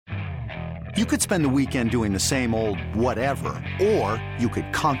You could spend the weekend doing the same old whatever, or you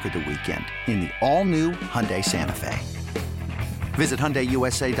could conquer the weekend in the all-new Hyundai Santa Fe. Visit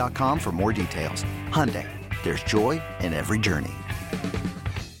HyundaiUSA.com for more details. Hyundai, there's joy in every journey.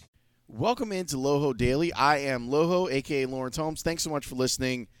 Welcome into Loho Daily. I am Loho, a.k.a. Lawrence Holmes. Thanks so much for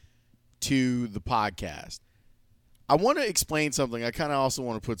listening to the podcast. I want to explain something. I kind of also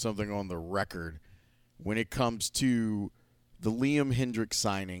want to put something on the record when it comes to the Liam Hendriks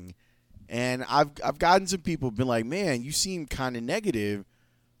signing. And I've gotten some people who've been like, man, you seem kind of negative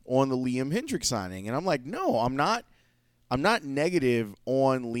on the Liam Hendriks signing. And I'm like, no, I'm not negative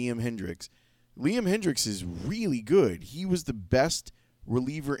on Liam Hendriks. Liam Hendriks is really good. He was the best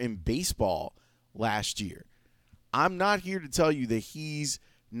reliever in baseball last year. I'm not here to tell you that he's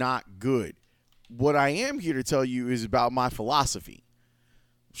not good. What I am here to tell you is about my philosophy.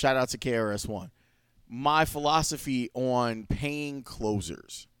 Shout out to KRS-One. My philosophy on paying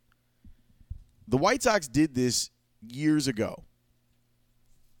closers. The White Sox did this years ago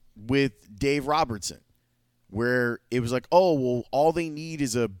with Dave Robertson, where it was like, oh, well, all they need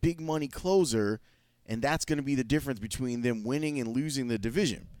is a big money closer, and that's going to be the difference between them winning and losing the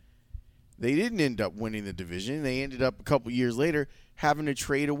division. They didn't end up winning the division. They ended up a couple years later having to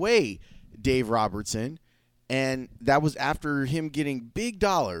trade away Dave Robertson, and that was after him getting big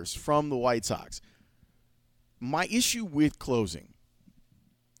dollars from the White Sox. My issue with closing,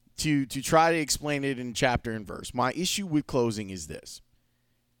 to try to explain it in chapter and verse, my issue with closing is this.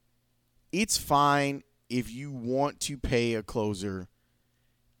 It's fine if you want to pay a closer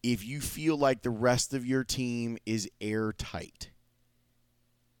if you feel like the rest of your team is airtight.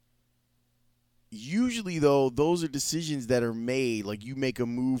 Usually, though, those are decisions that are made, like you make a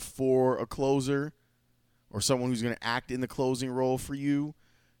move for a closer or someone who's going to act in the closing role for you.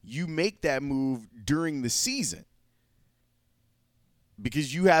 You make that move during the season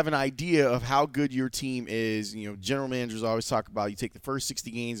because you have an idea of how good your team is. You know, general managers always talk about you take the first 60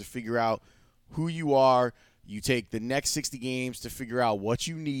 games to figure out who you are. You take the next 60 games to figure out what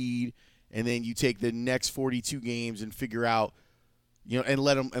you need, and then you take the next 42 games and figure out, you know, and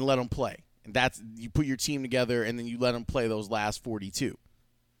let them play. And that's, you put your team together and then you let them play those last 42.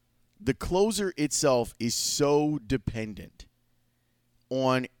 The closer itself is so dependent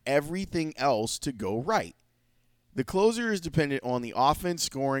on everything else to go right. The closer is dependent on the offense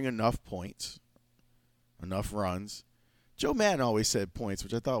scoring enough points, enough runs. Joe Madden always said points,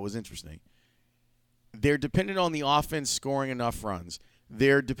 which I thought was interesting. They're dependent on the offense scoring enough runs.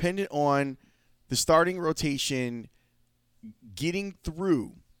 They're dependent on the starting rotation getting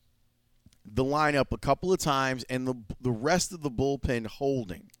through the lineup a couple of times and the rest of the bullpen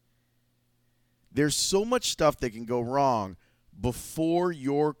holding. There's so much stuff that can go wrong before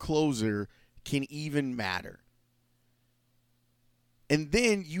your closer can even matter. And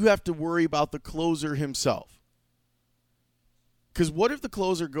then you have to worry about the closer himself. Because what if the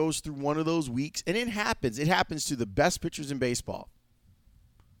closer goes through one of those weeks, and it happens to the best pitchers in baseball,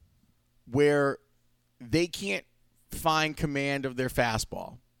 where they can't find command of their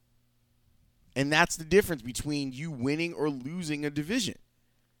fastball. And that's the difference between you winning or losing a division.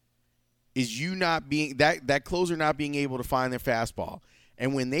 Is you not being that closer not being able to find their fastball.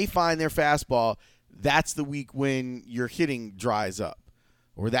 And when they find their fastball, that's the week when your hitting dries up.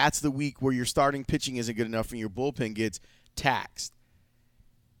 Or that's the week where your starting pitching isn't good enough and your bullpen gets taxed.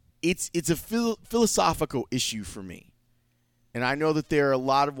 It's a philosophical issue for me. And I know that there are a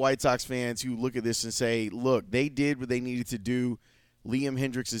lot of White Sox fans who look at this and say, look, they did what they needed to do. Liam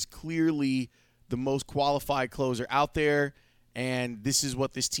Hendriks is clearly the most qualified closer out there, and this is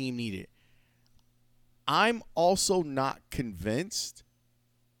what this team needed. I'm also not convinced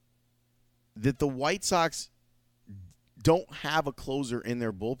that the White Sox don't have a closer in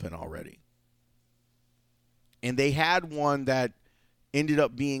their bullpen already. And they had one that ended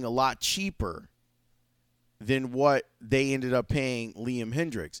up being a lot cheaper than what they ended up paying Liam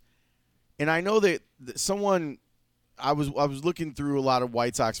Hendriks. And I know that someone, I was looking through a lot of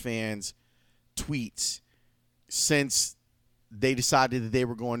White Sox fans' tweets since they decided that they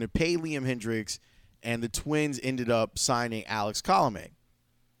were going to pay Liam Hendriks and the Twins ended up signing Alex Colomé.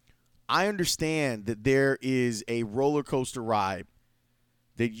 I understand that there is a roller coaster ride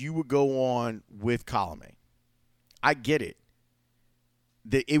that you would go on with Colomé. I get it.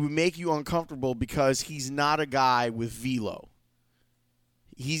 That it would make you uncomfortable because he's not a guy with velo.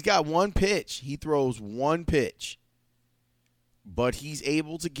 He's got one pitch. He throws one pitch. But he's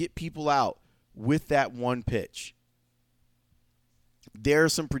able to get people out with that one pitch. There are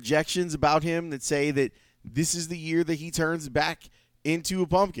some projections about him that say that this is the year that he turns back into a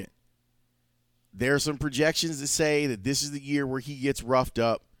pumpkin. There are some projections that say that this is the year where he gets roughed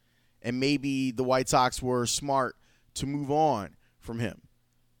up and maybe the White Sox were smart to move on from him.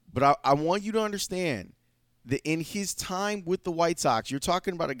 But I want you to understand that in his time with the White Sox, you're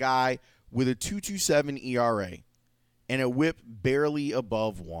talking about a guy with a 2.27 ERA and a WHIP barely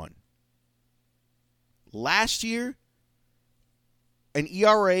above 1. Last year, an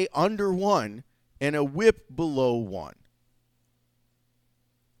ERA under 1 and a WHIP below 1.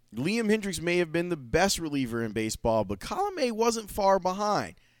 Liam Hendriks may have been the best reliever in baseball, but Colomé wasn't far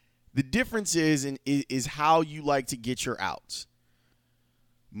behind. The difference is how you like to get your outs.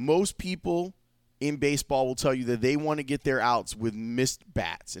 Most people in baseball will tell you that they want to get their outs with missed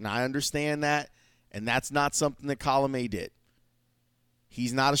bats, and I understand that, and that's not something that Colomé did.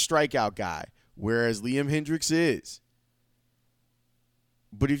 He's not a strikeout guy, whereas Liam Hendriks is.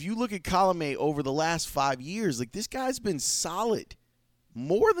 But if you look at Colomé over the last 5 years, like, this guy's been solid,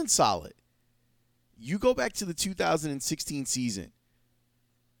 more than solid. You go back to the 2016 season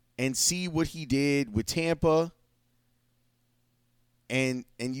and see what he did with Tampa, and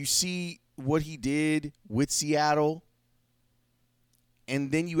you see what he did with Seattle,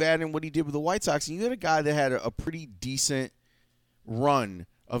 and then you add in what he did with the White Sox, and you had a guy that had a pretty decent run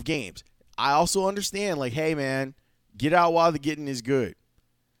of games. I also understand, like, hey, man, get out while the getting is good.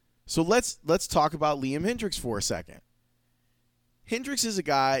 So let's talk about Liam Hendriks for a second. Hendriks is a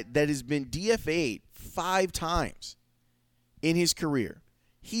guy that has been DFA'd 5 times in his career.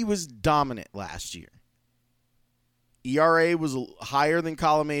 He was dominant last year. ERA was higher than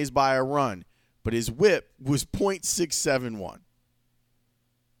Colomé's by a run, but his WHIP was .671.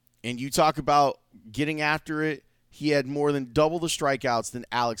 And you talk about getting after it, he had more than double the strikeouts than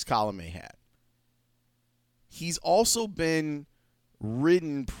Alex Colomé had. He's also been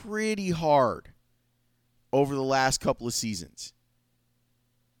ridden pretty hard over the last couple of seasons.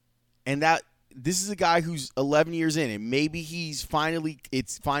 And this is a guy who's 11 years in, and maybe it's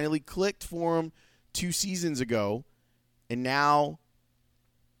finally clicked for him 2 seasons ago, and now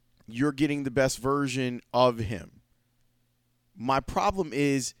you're getting the best version of him. My problem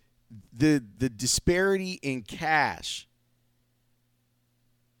is the disparity in cash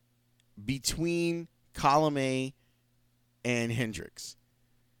between Colomé and Hendriks,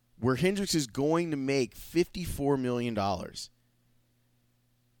 where Hendriks is going to make $54 million.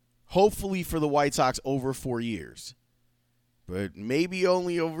 Hopefully for the White Sox over 4 years, but maybe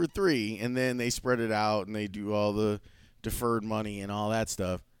only over 3, and then they spread it out and they do all the deferred money and all that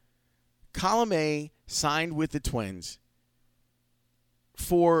stuff. Colomé signed with the Twins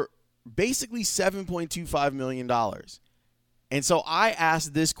for basically $7.25 million. And so I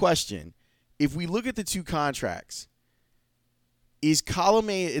asked this question. If we look at the 2 contracts, is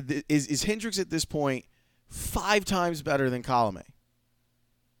Hendriks at this point 5 times better than Colomé?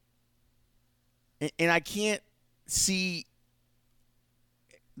 And I can't see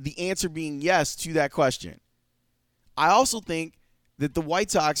the answer being yes to that question. I also think that the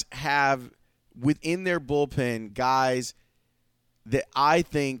White Sox have within their bullpen guys that I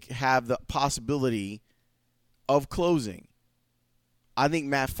think have the possibility of closing. I think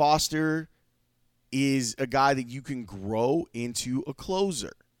Matt Foster is a guy that you can grow into a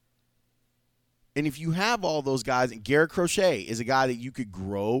closer. And if you have all those guys, and Garrett Crochet is a guy that you could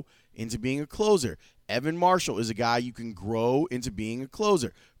grow into being a closer. Evan Marshall is a guy you can grow into being a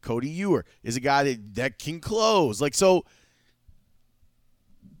closer. Cody Ewer is a guy that can close. Like, so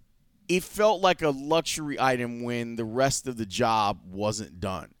it felt like a luxury item when the rest of the job wasn't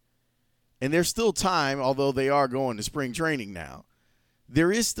done. And there's still time, although they are going to spring training now.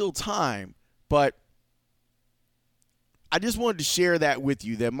 There is still time, but I just wanted to share that with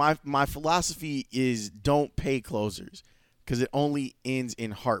you, that my philosophy is don't pay closers because it only ends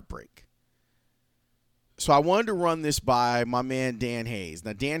in heartbreak. So I wanted to run this by my man Dan Hayes.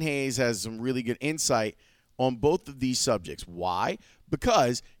 Now, Dan Hayes has some really good insight on both of these subjects. Why?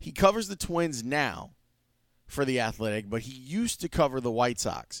 Because he covers the Twins now for The Athletic, but he used to cover the White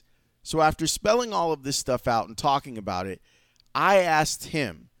Sox. So after spelling all of this stuff out and talking about it, I asked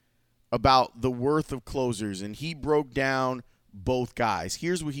him about the worth of closers, and he broke down both guys.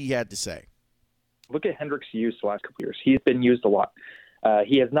 Here's what he had to say. Look at Hendriks' use the last couple of years. He's been used a lot.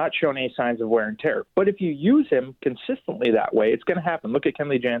 He has not shown any signs of wear and tear. But if you use him consistently that way, it's going to happen. Look at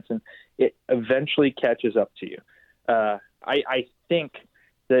Kenley Jansen. It eventually catches up to you. I think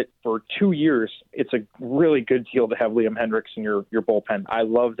that for 2 years, it's a really good deal to have Liam Hendriks in your bullpen. I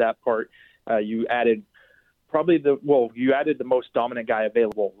love that part. You added you added the most dominant guy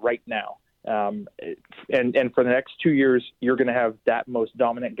available right now. And for the next 2 years, you're going to have that most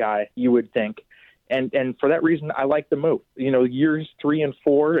dominant guy, you would think. And for that reason, I like the move. Years 3 and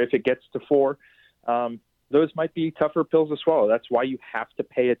 4, if it gets to 4, those might be tougher pills to swallow. That's why you have to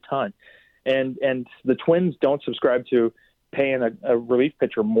pay a ton. And the Twins don't subscribe to paying a relief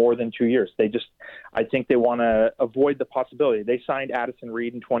pitcher more than 2 years. I think they want to avoid the possibility. They signed Addison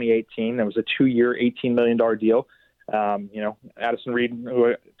Reed in 2018. It was a 2-year, $18 million deal. Addison Reed,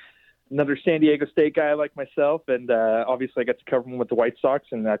 another San Diego State guy like myself, and obviously I got to cover him with the White Sox,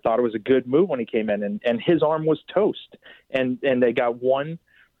 and I thought it was a good move when he came in, and his arm was toast, and they got one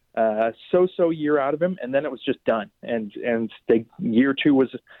so-so year out of him, and then it was just done, and year 2 was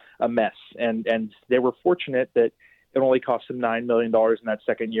a mess, and they were fortunate that it only cost them $9 million in that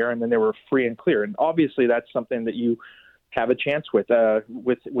second year, and then they were free and clear, and obviously that's something that you have a chance with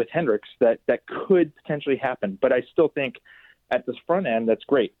Hendricks that could potentially happen, but I still think at this front end, that's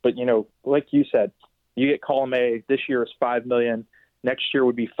great. But, like you said, you get Colomé, this year is $5 million. Next year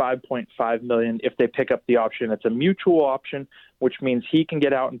would be $5.5 million if they pick up the option. It's a mutual option, which means he can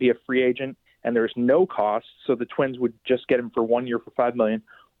get out and be a free agent, and there's no cost. So the Twins would just get him for 1 year for $5 million.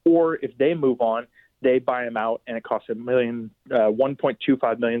 Or if they move on, they buy him out, and it costs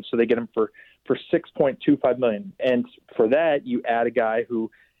 $1.25 million. So they get him for $6.25 million. And for that, you add a guy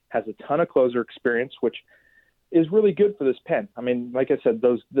who has a ton of closer experience, which is really good for this pen. I mean, like I said,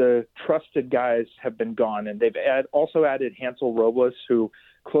 the trusted guys have been gone, and they've also added Hansel Robles, who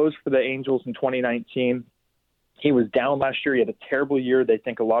closed for the Angels in 2019. He was down last year. He had a terrible year. They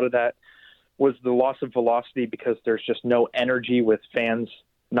think a lot of that was the loss of velocity because there's just no energy with fans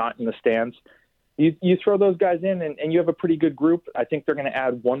not in the stands. You throw those guys in, and you have a pretty good group. I think they're going to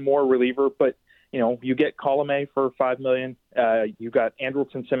add one more reliever, but you get Colomé for $5 million. You got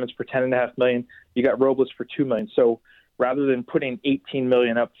Andrelton Simmons for $10.5 million. You got Robles for $2 million. So rather than putting $18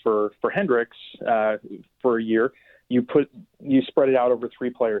 million up for Hendricks for a year, you spread it out over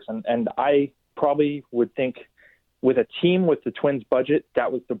 3 players. And I probably would think with a team with the Twins budget,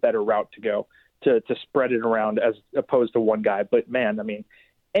 that was the better route to go to spread it around as opposed to one guy. But man, I mean,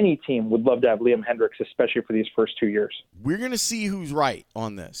 any team would love to have Liam Hendricks, especially for these first 2 years. We're going to see who's right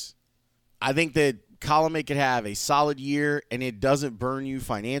on this. I think that Colomé could have a solid year, and it doesn't burn you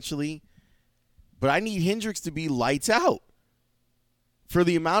financially. But I need Hendricks to be lights out. For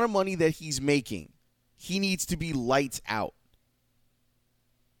the amount of money that he's making, he needs to be lights out.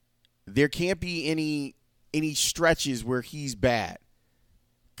 There can't be any stretches where he's bad.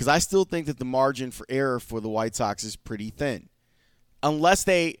 Because I still think that the margin for error for the White Sox is pretty thin. Unless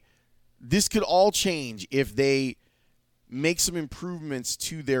this could all change if they make some improvements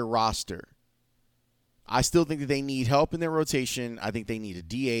to their roster. I still think that they need help in their rotation. I think they need a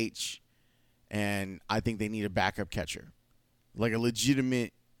DH, and I think they need a backup catcher, like a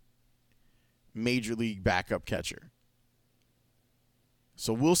legitimate major league backup catcher.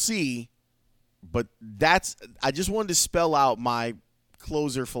 So we'll see, but I just wanted to spell out my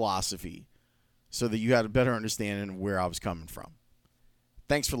closer philosophy so that you had a better understanding of where I was coming from.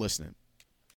 Thanks for listening.